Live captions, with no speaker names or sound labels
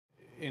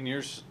In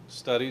your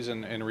studies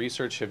and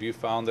research, have you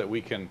found that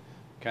we can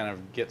kind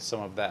of get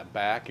some of that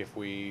back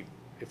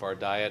if our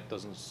diet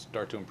doesn't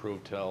start to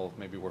improve till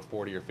maybe we're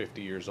 40 or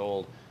 50 years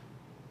old?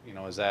 You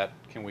know, is that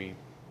can we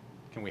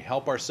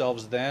help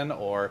ourselves then,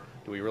 or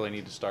do we really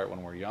need to start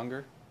when we're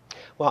younger?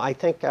 Well, I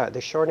think the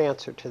short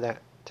answer to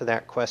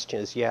that question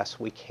is yes,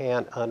 we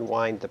can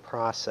unwind the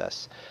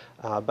process,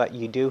 but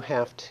you do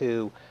have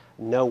to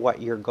know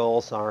what your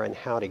goals are and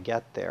how to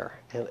get there.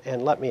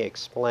 And let me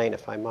explain,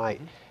 if I might.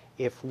 Hmm.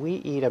 If we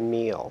eat a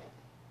meal,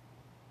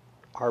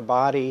 our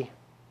body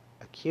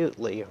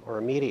acutely or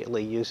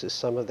immediately uses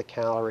some of the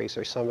calories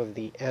or some of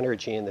the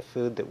energy in the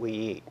food that we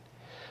eat.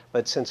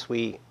 But since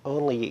we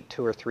only eat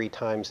 2 or 3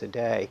 times a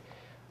day,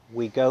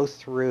 we go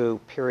through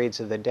periods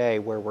of the day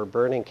where we're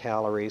burning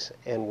calories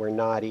and we're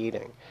not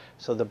eating.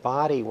 So the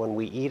body, when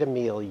we eat a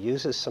meal,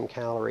 uses some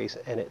calories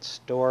and it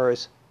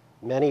stores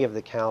many of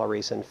the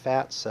calories in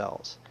fat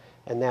cells.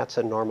 And that's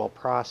a normal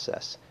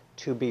process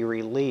to be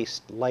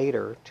released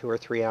later, 2 or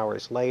 3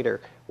 hours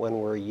later, when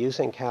we're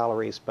using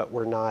calories but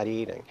we're not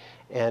eating.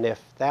 And if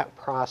that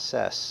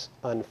process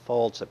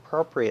unfolds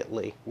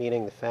appropriately,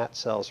 meaning the fat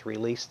cells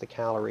release the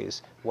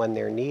calories when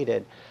they're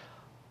needed,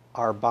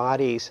 our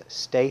bodies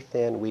stay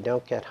thin, we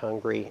don't get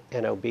hungry,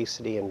 and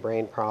obesity and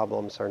brain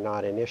problems are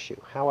not an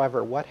issue.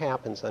 However, what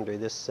happens under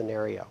this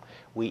scenario?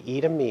 We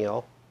eat a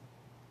meal,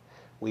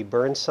 we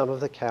burn some of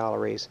the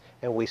calories,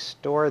 and we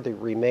store the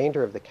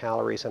remainder of the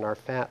calories in our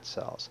fat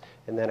cells.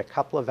 And then a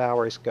couple of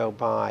hours go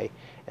by,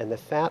 and the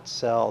fat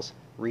cells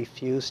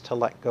refuse to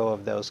let go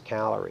of those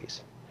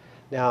calories.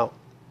 Now,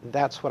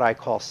 that's what I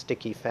call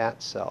sticky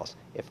fat cells.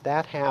 If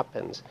that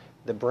happens,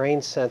 the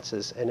brain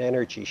senses an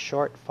energy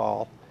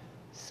shortfall,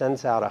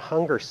 sends out a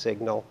hunger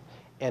signal,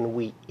 and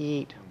we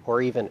eat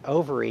or even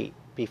overeat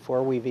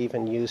before we've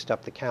even used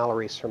up the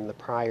calories from the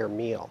prior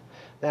meal.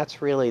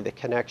 That's really the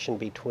connection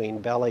between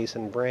bellies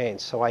and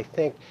brains. So I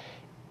think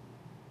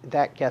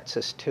that gets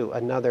us to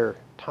another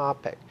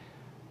topic.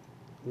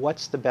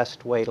 What's the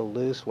best way to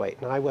lose weight?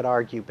 And I would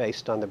argue,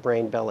 based on the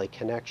brain-belly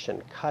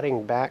connection,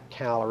 cutting back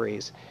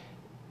calories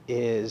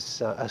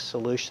is a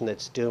solution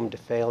that's doomed to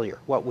failure.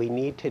 What we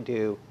need to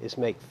do is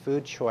make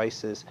food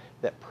choices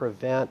that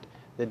prevent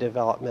the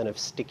development of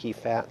sticky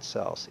fat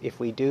cells. If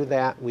we do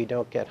that, we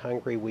don't get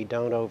hungry, we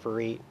don't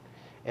overeat,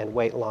 and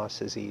weight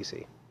loss is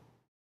easy.